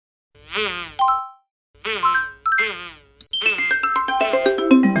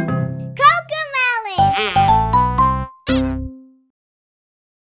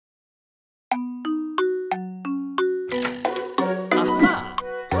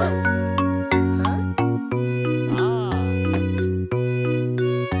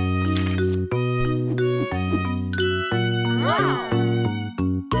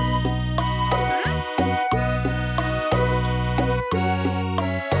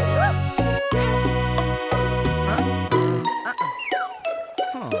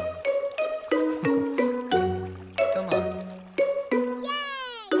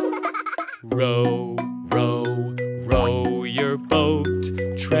Row, row, row your boat,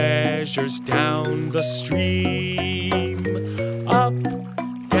 treasures down the stream. Up,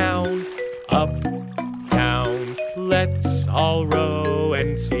 down, let's all row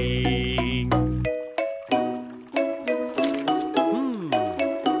and sing.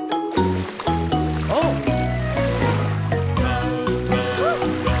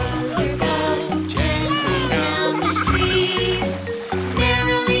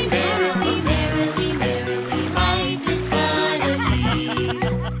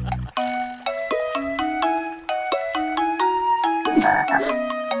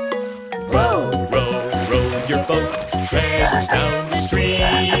 Down the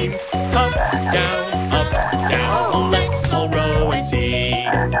stream, up, down, let's all row and sing.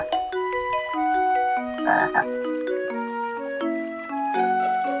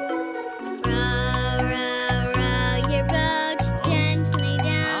 Row, row, row your boat gently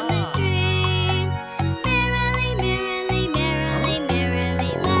down the stream. Merrily, merrily, merrily,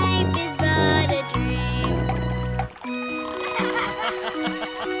 merrily, life is but a dream.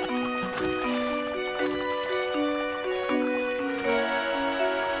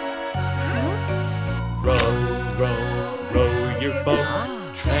 Row your boat,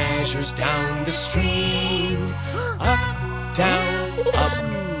 treasures down the stream. Up, down,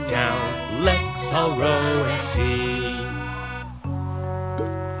 let's all row and sing.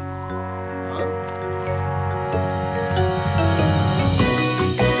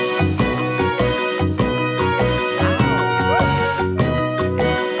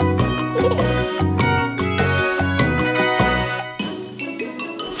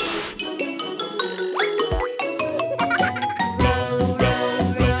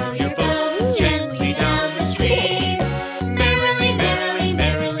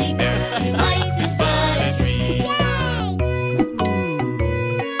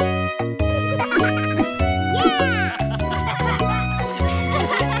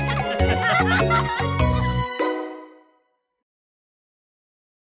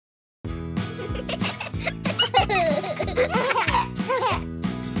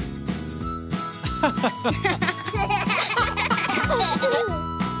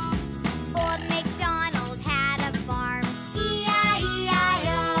 Old MacDonald had a farm,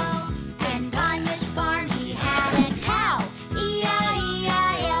 E-I-E-I-O. And on this farm he had a cow,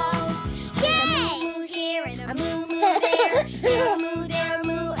 E-I-E-I-O. Yay! A moo here and a moo there, here a moo, there a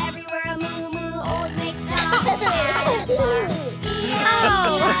moo, everywhere a moo moo. Old MacDonald had a farm,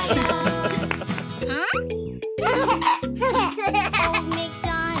 E-I-E-I-O. Old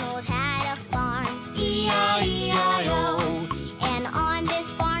MacDonald had a farm, E-I-E-I-O. And on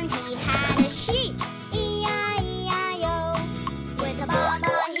this farm he had a sheep, E-I-E-I-O. With a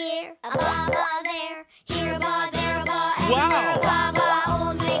ba-ba here, a ba-ba there, here a ba, there a ba, everywhere a ba-ba.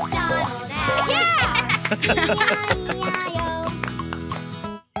 Old MacDonald had a farm, E-I-E-I-O.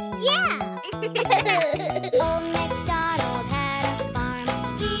 Yeah! Old MacDonald had a farm,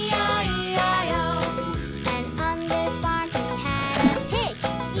 E-I-E-I-O. And on this farm he had a pig,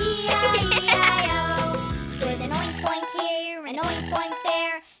 E-I-E-I-O. With an oink oink here, an oink oink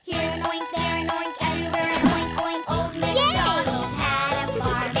there, here an oink, there an oink, everywhere an oink oink. Old MacDonald had a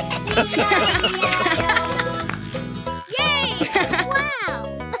farm, E-I-E-I-O. Yay! Wow!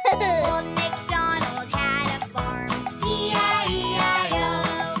 Old MacDonald had a farm, E-I-E-I-O.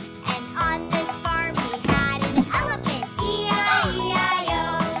 And on this farm he had an elephant, E-I-E-I-O.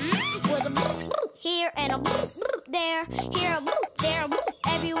 With a bloop bloop here and a bloop bloop there, here a bloop, there a bloop,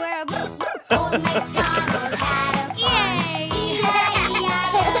 everywhere a bloop bloop. Old MacDonald had a farm, E-I-E-I-O.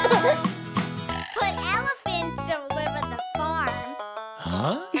 Put elephants to live at the farm.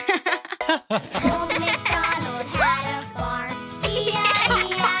 Huh? Old MacDonald had a farm,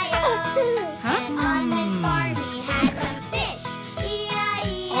 E-I-E-I-O. And on this farm he had some fish,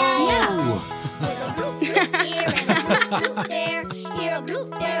 E-I-E-I-O. With a bloop bloop here and a bloop bloop there, here a bloop,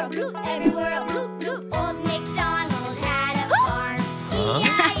 there a bloop, everywhere a bloop bloop. Old MacDonald had a farm,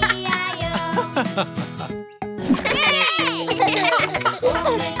 E-I-E-I-O. Yay! Old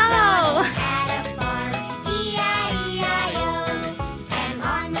MacDonald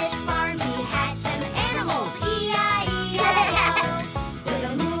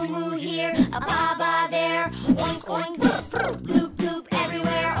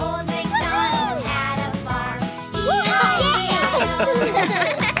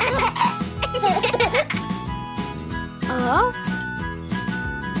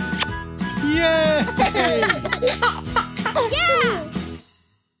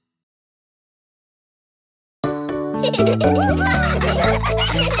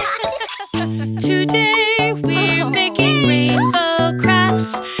Today we're making rainbow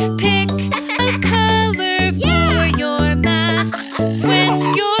crafts. Pick a color for your mask. When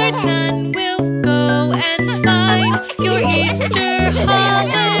you're done, we'll go and find your Easter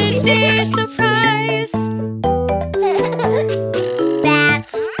holiday surprise.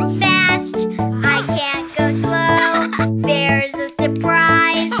 Fast, fast, I can't go slow. There's a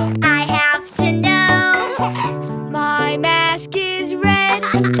surprise I have to know. My mask is red.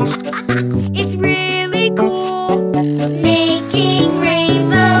 It's really cool. Making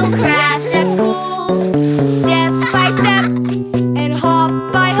rainbow crafts at school. Step by step and hop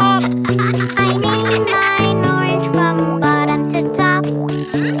by hop. I made mine orange from bottom to top.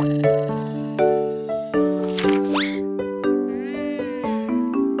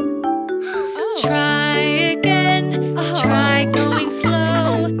 Try again, try going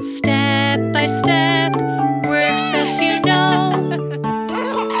slow. Step by step, works best you know.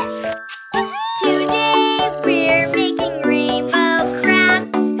 Today we're making rainbow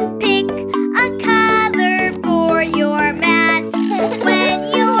crafts. Pick a color for your masks. When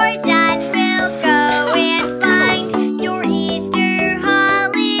you're done, we'll go and find your Easter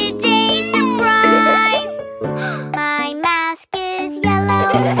holiday surprise. My mask is yellow.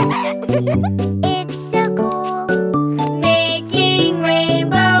 It's so cool. Making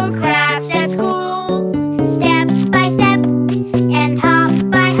rainbow crafts at school. Step by step and hop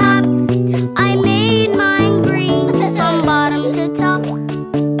by hop. I made mine green from bottom to top.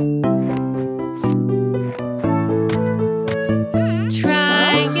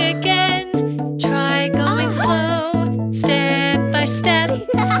 Try again, try going slow. Step by step,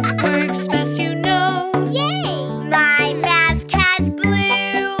 works best you know. Yay! My mask has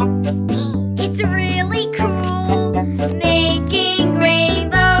blue. It's really cool. Making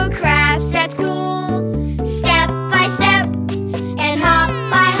rainbow crafts at school. Step by step and hop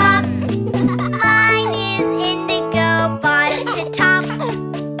by hop. Mine is indigo, bottom to top.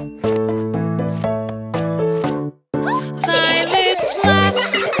 Violets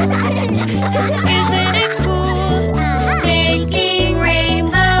last, isn't it cool? Making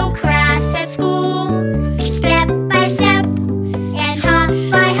rainbow crafts at school. Step by step and hop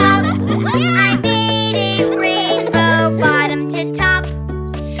by hop. I made it rainbow, bottom to top.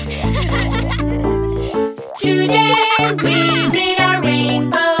 Today we made our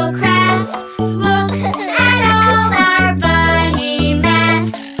rainbow crafts. Look at all our bunny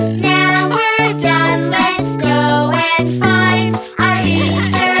masks. Now we're done, let's go and find our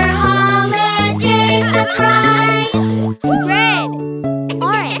Easter holiday surprise. Red,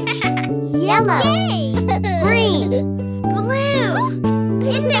 orange, yellow, green, blue,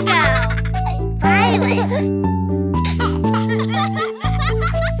 indigo, violet.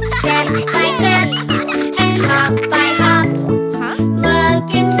 Step by step and hop by hop. Look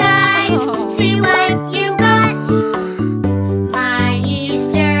inside, see what you got. My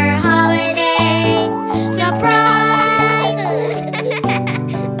Easter holiday surprise.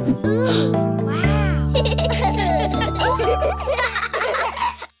 Ooh, wow.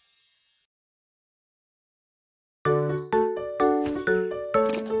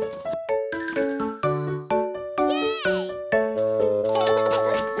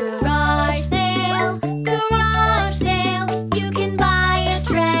 Garage sale, garage sale. You can buy a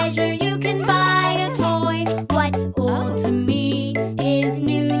treasure, you can buy a toy. What's old to me is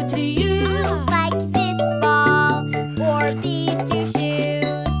new to you. Like this ball or these two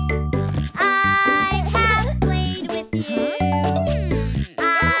shoes. I have played with you.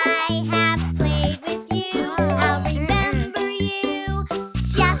 I have played with you. I'll remember you.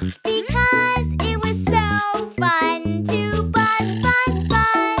 Just because it was so fun to buzz, buzz,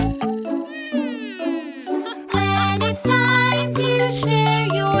 buzz. When it's time to share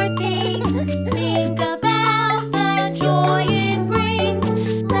your things, think about the joy it brings.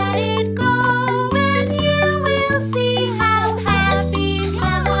 Let it go and you will see how happy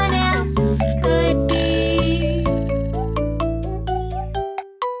someone else could be.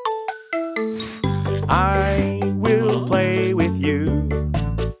 I will play with you.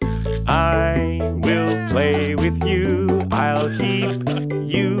 I will play with you. I'll keep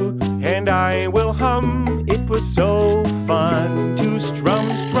you and I will hum. It was so fun to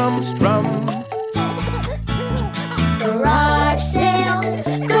strum, strum, strum. Garage sale,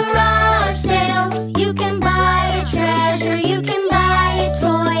 garage sale. You can buy a treasure, you can buy a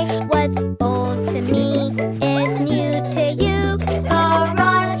toy. What's old to me is new to you.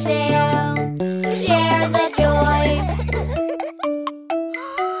 Garage sale, share the joy.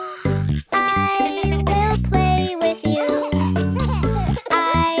 I will play with you.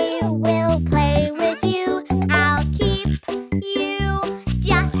 I will play with you. I'll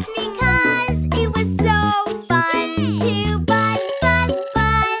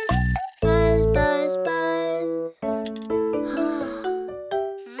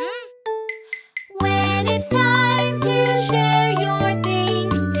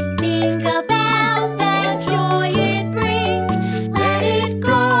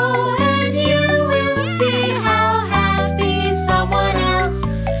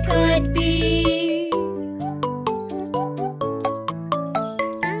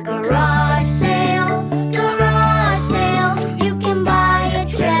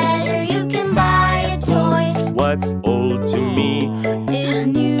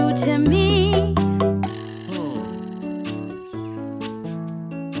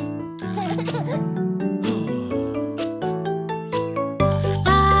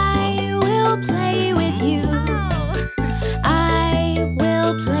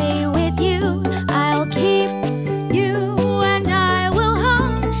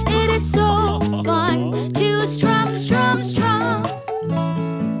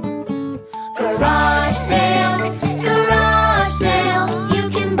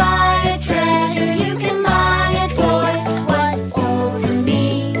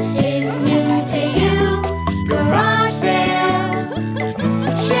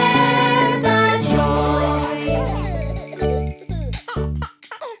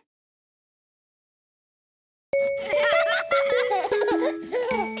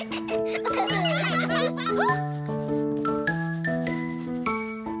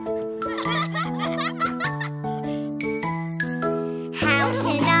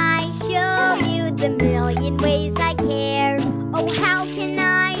the million ways I care. Oh, how can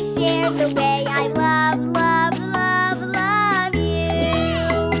I share the way I love, love, love, love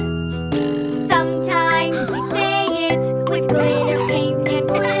you? Sometimes we say it with glitter, paint, and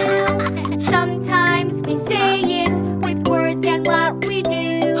glue. Sometimes we say it with words and what we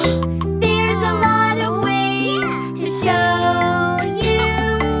do. There's a lot of ways to show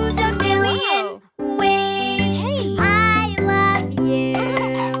you the million ways I love you.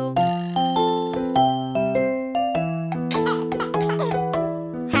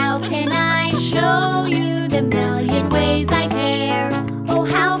 How can I show you the million ways I care? Oh,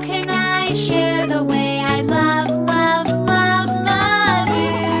 how can I share the way I love, love, love, love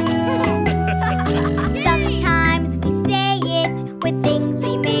you? Sometimes we say it with things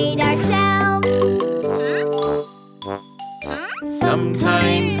we made ourselves.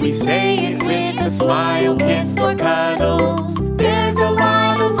 Sometimes we say it with a smile, kiss, or cuddles. There's a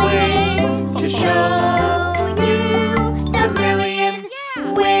lot of ways to show you the million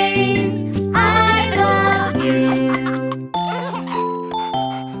ways I love you.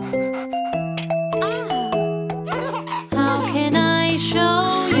 How can I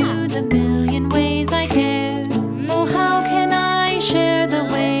show you the million ways I care? Oh, how can I share the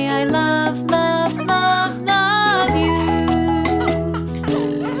way I love, love, love, love you?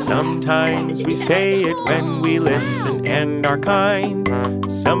 Sometimes we say it when we listen and are kind.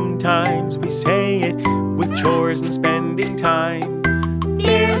 Sometimes we say it with chores and spending time.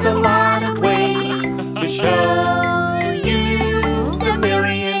 There's a lot of ways to show you the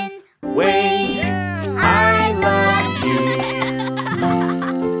million ways I love you.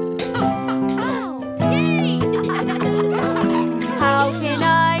 How can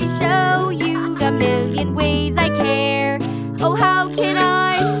I show you the million ways I care? Oh, how can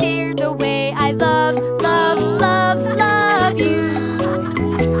I share the way I love, love, love, love you?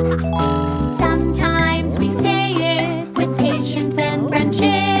 Sometimes we say it with patience and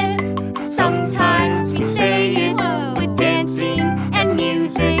friendship. Sometimes we say it with dancing and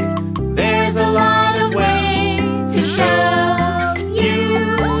music. There's a lot of ways to show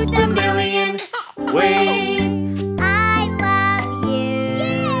you the million ways I love you.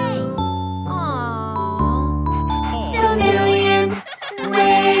 The million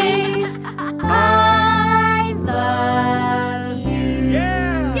ways I love you.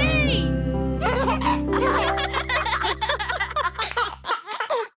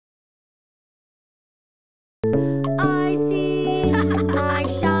 I see my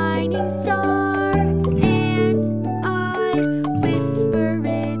shining star, and I whisper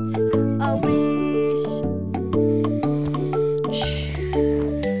it a wish.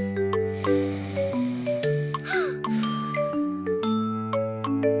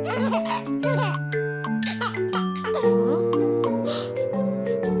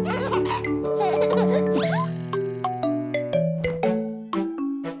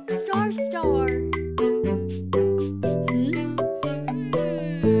 Star, star.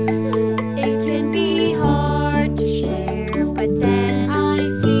 It can be hard to share, but then I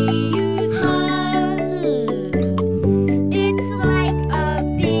see you smile. It's like a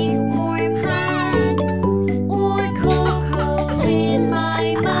big warm hug or cocoa in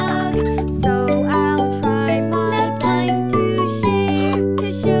my mug. So I'll try my best to share, to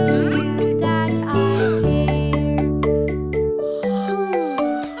show you that I care.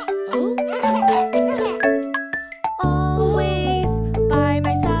 Always by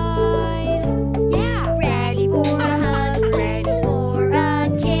my side. Yeah. Ready for a hug, ready for a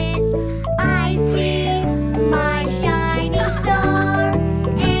kiss. I see my shining star,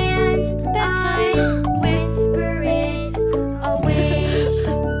 and I whisper it a wish.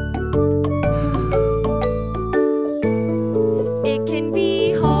 It can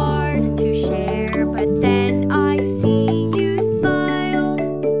be hard to share, but then I see you smile.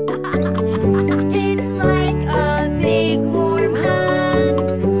 It's like a big warm hug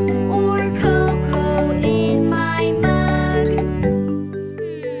or cocoa in my mug.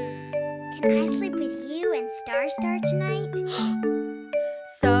 Can I sleep with you and Star Star tonight?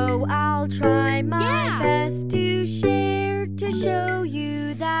 So I'll try my best to share, to show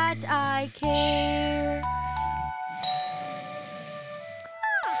you that I care.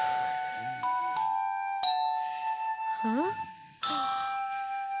 Huh?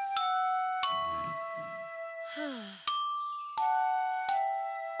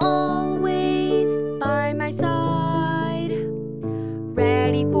 Always by my side.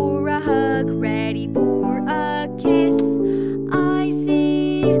 Ready for a hug, ready for a kiss. I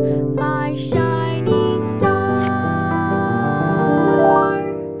see my shining star,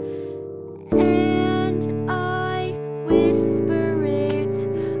 and I whisper it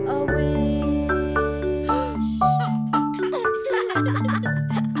a wish.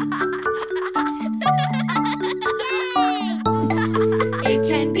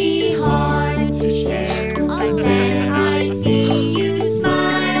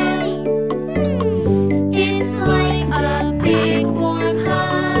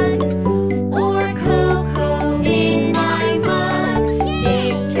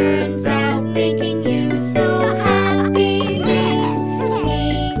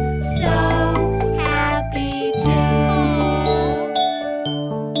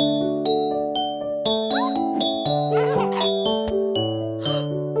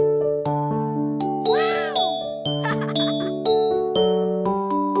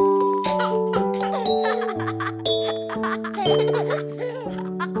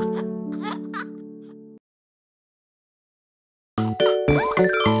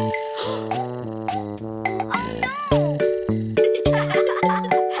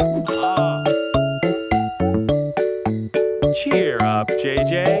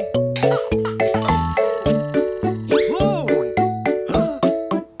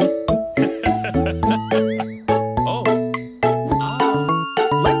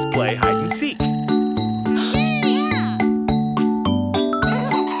 Let's play hide and seek.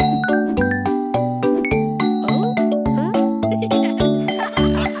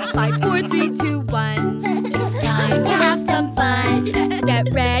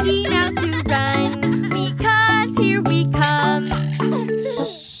 Get ready now to run, because here we come.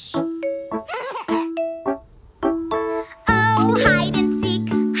 Oh, hide and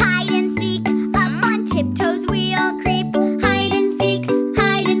seek, up on tiptoes we all creep. Hide and seek,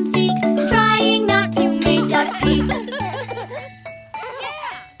 trying not to make a peep.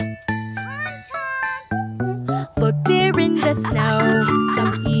 Look there in the snow,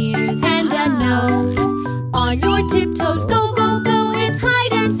 some ears and a nose. On your tiptoes, go, go, go, it's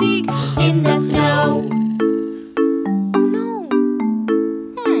hide and seek in the snow. Oh no!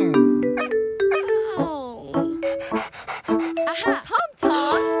 Aha! Tom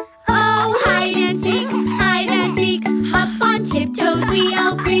Tom! Oh, hide and seek, up on tiptoes we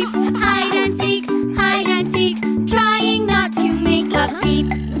all creep. Hide and seek, trying not to make a peep.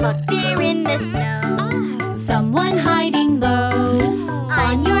 Look there in the snow, Someone hiding low.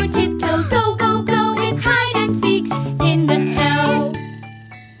 on your tiptoes, go, go, go, it's hide and seek in the snow.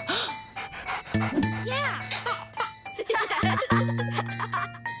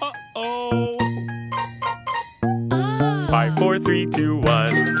 Uh-oh. 5, 4, 3, 2, 1.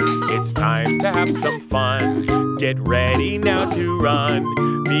 It's time to have some fun. Get ready now to run,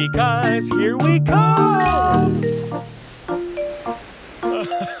 because here we come.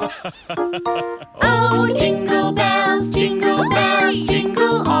 Oh, jingle bells, jingle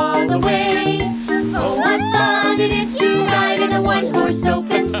all the way. Oh, what fun it is to ride in a one-horse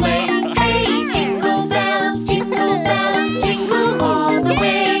open sleigh. Hey, jingle bells, jingle all the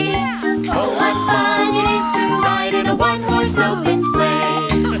way. Oh, what fun it is to ride in a one-horse open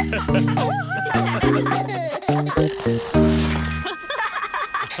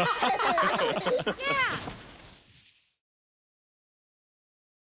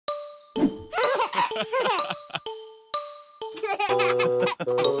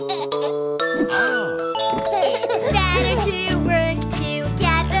It's better to work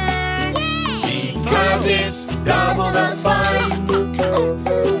together, because it's double the fun.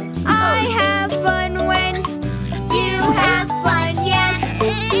 I have fun when you have fun, yes.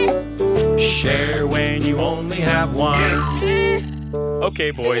 Share when you only have one.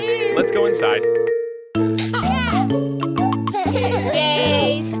 Okay, boys, let's go inside.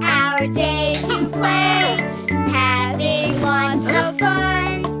 Today's our day to play, having lots of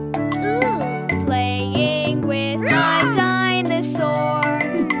fun. Playing with my dinosaur.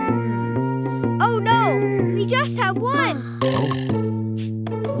 Oh no, we just have one.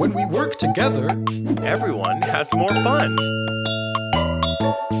 When we work together, Everyone has more fun.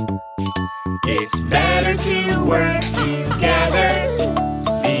 It's better to work together,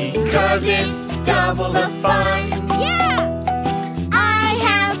 because it's double the fun. Yeah! I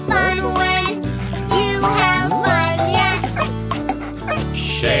have fun when you have fun, yes.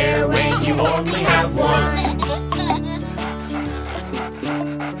 Share when you only have one.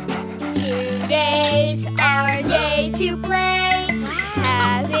 Today's our day to play,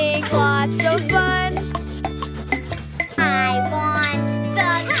 having lots of fun. I want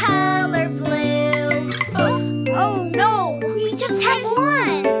the color blue. Oh no, we just have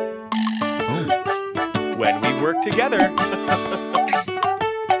one. When we work together,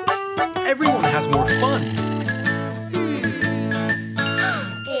 everyone has more fun.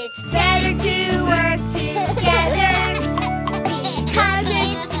 It's better to work together, because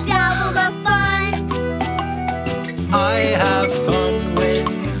it's double the fun. I have fun when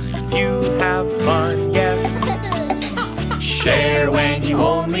you have fun, yes. Share when you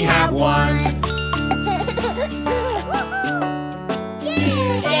only have one.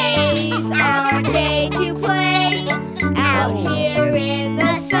 Today's our day to play, out here in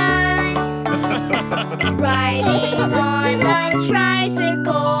the sun, riding on a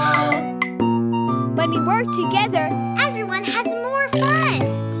tricycle. When we work together, everyone has more fun.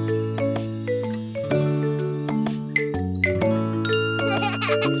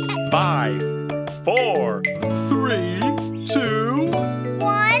 5, 4, 3, 2,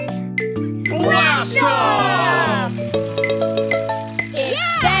 1, blast off!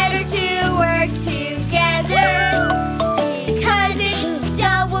 It's better to work together, because it's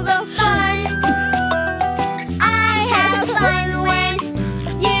double the fun. I have fun when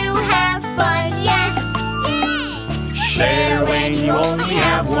you have fun, yes. Share when you only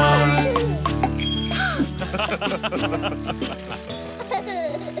have one.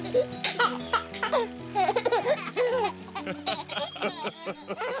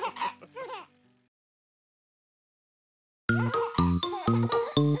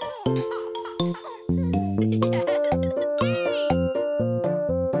 A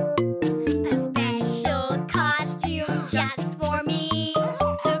special costume just for me.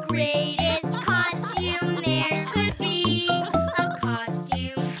 The greatest costume there could be. A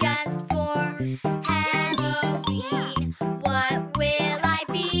costume just for Halloween. What will I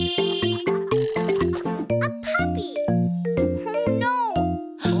be? A puppy. Oh no!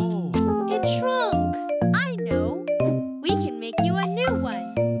 It shrunk. I know. We can make you a new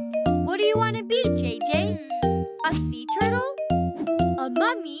one. What do you want to be, JJ? A sea turtle? A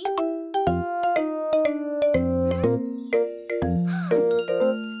mummy?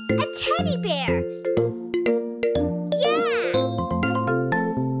 A teddy bear. Yeah!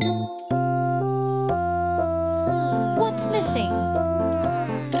 What's missing?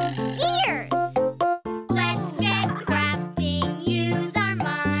 Ears. Let's get crafting, use our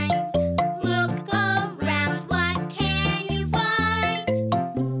minds. Look around, what can you find?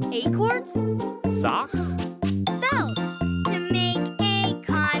 Acorns? Socks? Bells? To make a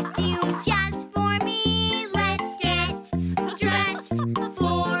costume just for me, let's get dressed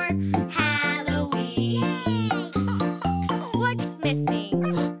for Halloween. What's missing?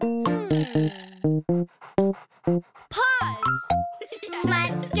 Paws?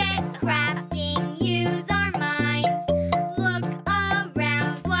 Let's get crafting, use our minds. Look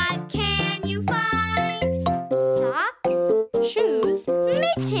around, what can you find? Socks? Shoes?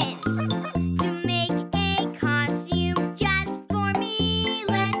 Mittens. To make a costume just for me,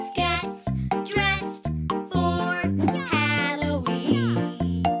 let's get dressed for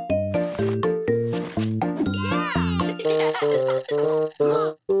Halloween.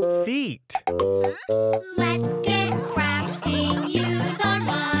 Feet? Let's get crafting, use our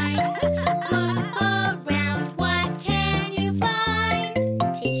minds. Look around, what can you find?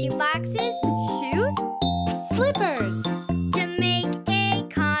 Tissue boxes? Shoes? Slippers? To make a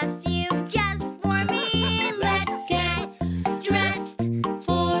costume just for me, let's get dressed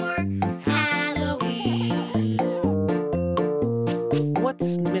for Halloween.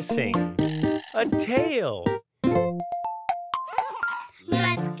 What's missing? A tail?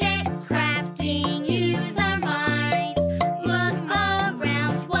 Let's get crafting, use our minds. Look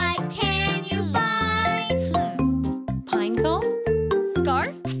around, what can you find? Pine cone?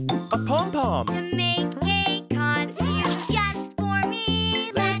 Scarf? A pom-pom? To make a costume just for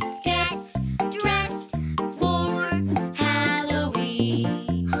me, let's get dressed for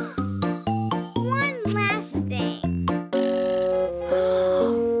Halloween. One last thing.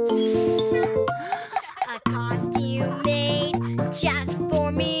 A costume made just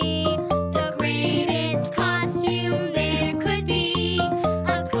for me. The greatest costume there could be.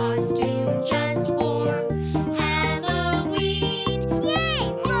 A costume just for Halloween.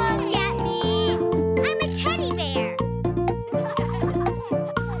 Yay! Look at me! I'm a teddy bear.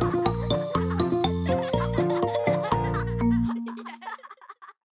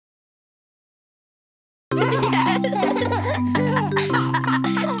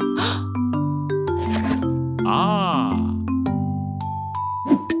 Ah!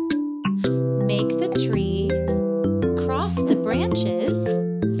 Make the tree, cross the branches,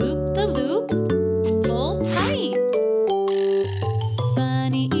 loop the loop, pull tight.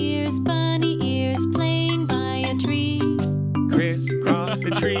 Bunny ears playing by a tree. Crisscross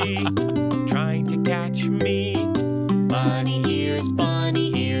the tree, trying to catch me. Bunny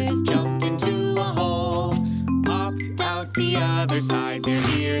ears jumped into a hole. Popped out the other side, their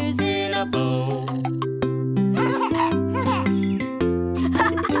ears in a bow.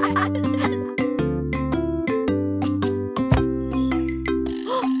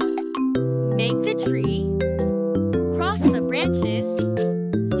 Make the tree, cross the branches,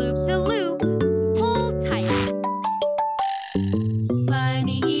 loop the loop, pull tight.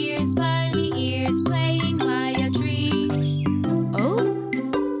 Bunny ears playing by a tree. Oh?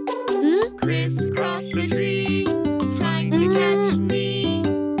 Crisscross the tree, trying to catch me.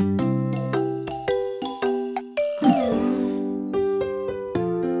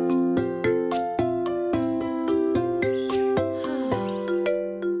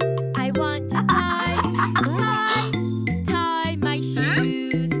 I want to tie my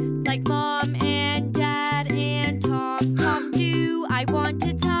shoes like Mom and Dad and Tom do. I want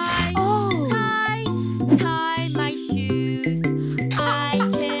to tie my shoes. I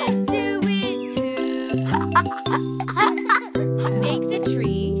can do it too. Make the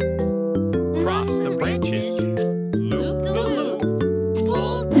tree, Cross the branches, loop the loop,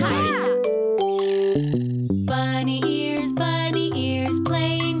 pull tight. Bunny ears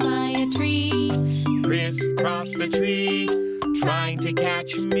playing by a tree. crisscross the tree, trying to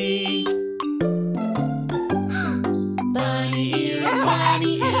catch me. Bunny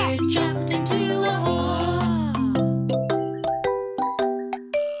ears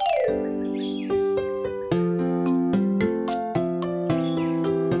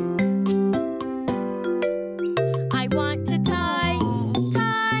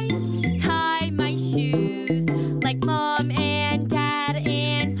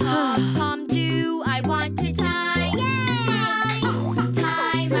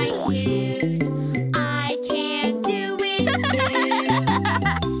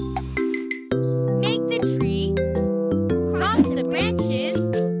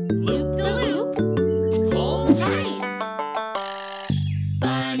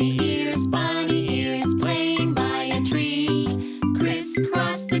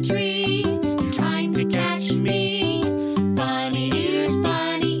crisscross the tree, trying to catch me. Bunny ears,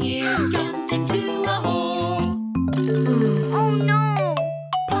 jumped into a hole. Oh no!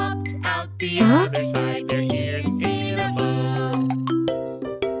 Popped out the other side, their ears in a bow.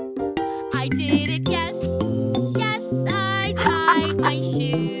 I did it, yes, yes, I tied my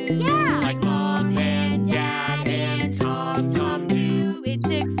shoes. Yeah! Like Mom and Dad and Tom do. It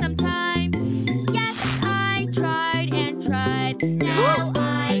took some time. Yes, I tried and tried. Now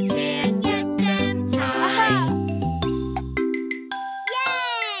I can get them tied.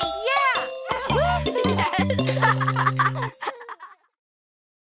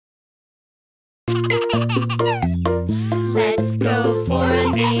 Let's go for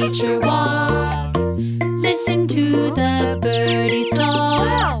a nature walk. Listen to the birdies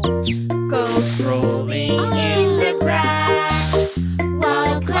talk. Go strolling in the grass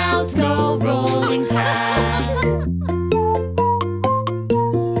while clouds go rolling past.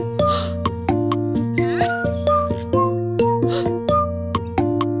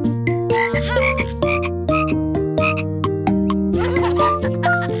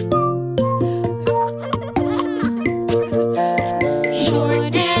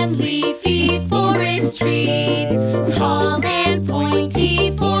 Short and leafy forest trees, tall and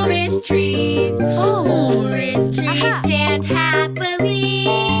pointy forest trees. Forest trees stand happily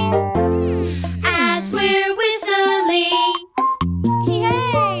as we're whistling.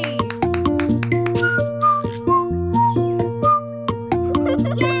 Yay!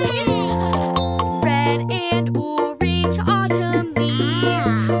 Red and orange autumn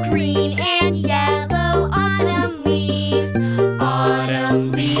leaves, green and yellow autumn leaves.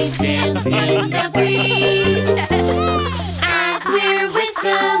 Autumn leaves dance in the breeze as we're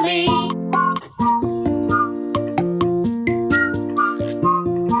whistling.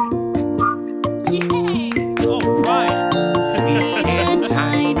 Yay! All right. Sweet and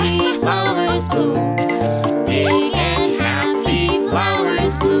tiny flowers bloom, big and happy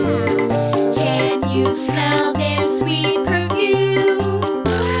flowers bloom. Can you smell their sweet perfume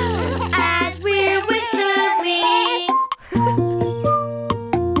as we're whistling?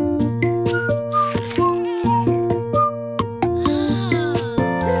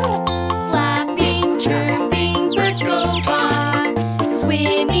 Flapping, chirping, birds go by.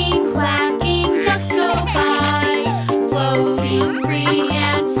 Swimming, quacking, ducks go by. Floating free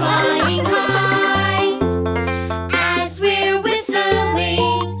and flying high as we're whistling.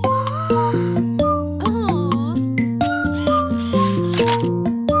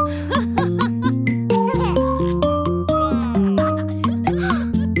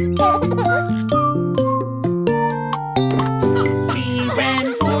 We went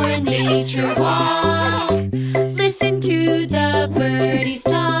for a nature walk. Listen to the birdies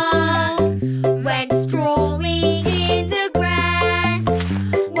talk. Went strolling in the grass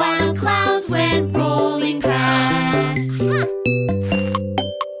while clouds went rolling past.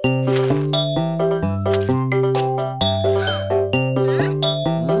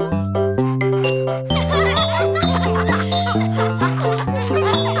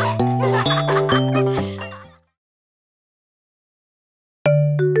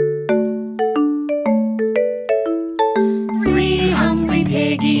 Three hungry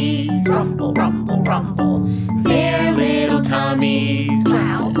piggies, rumble, rumble, rumble. Their little tummies,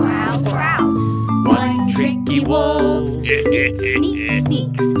 growl, growl, growl. One tricky wolf, sneaks, sneaks,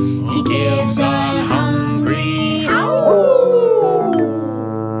 sneaks. He gives a hungry howl.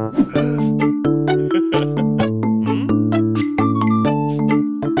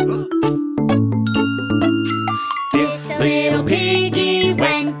 This little piggy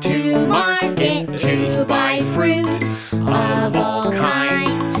went to market to buy fruit of all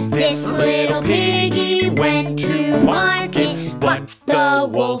kinds. This little piggy went to market, but the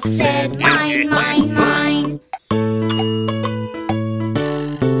wolf said, mine, mine, mine.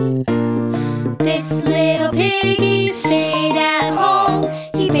 This little piggy stayed at home.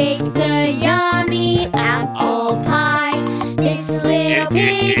 He baked a yummy apple pie. This little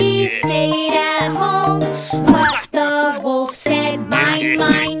piggy stayed at home, but the wolf said, mine,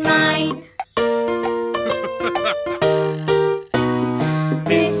 mine, mine.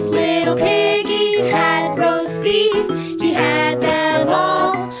 This little piggy had roast beef.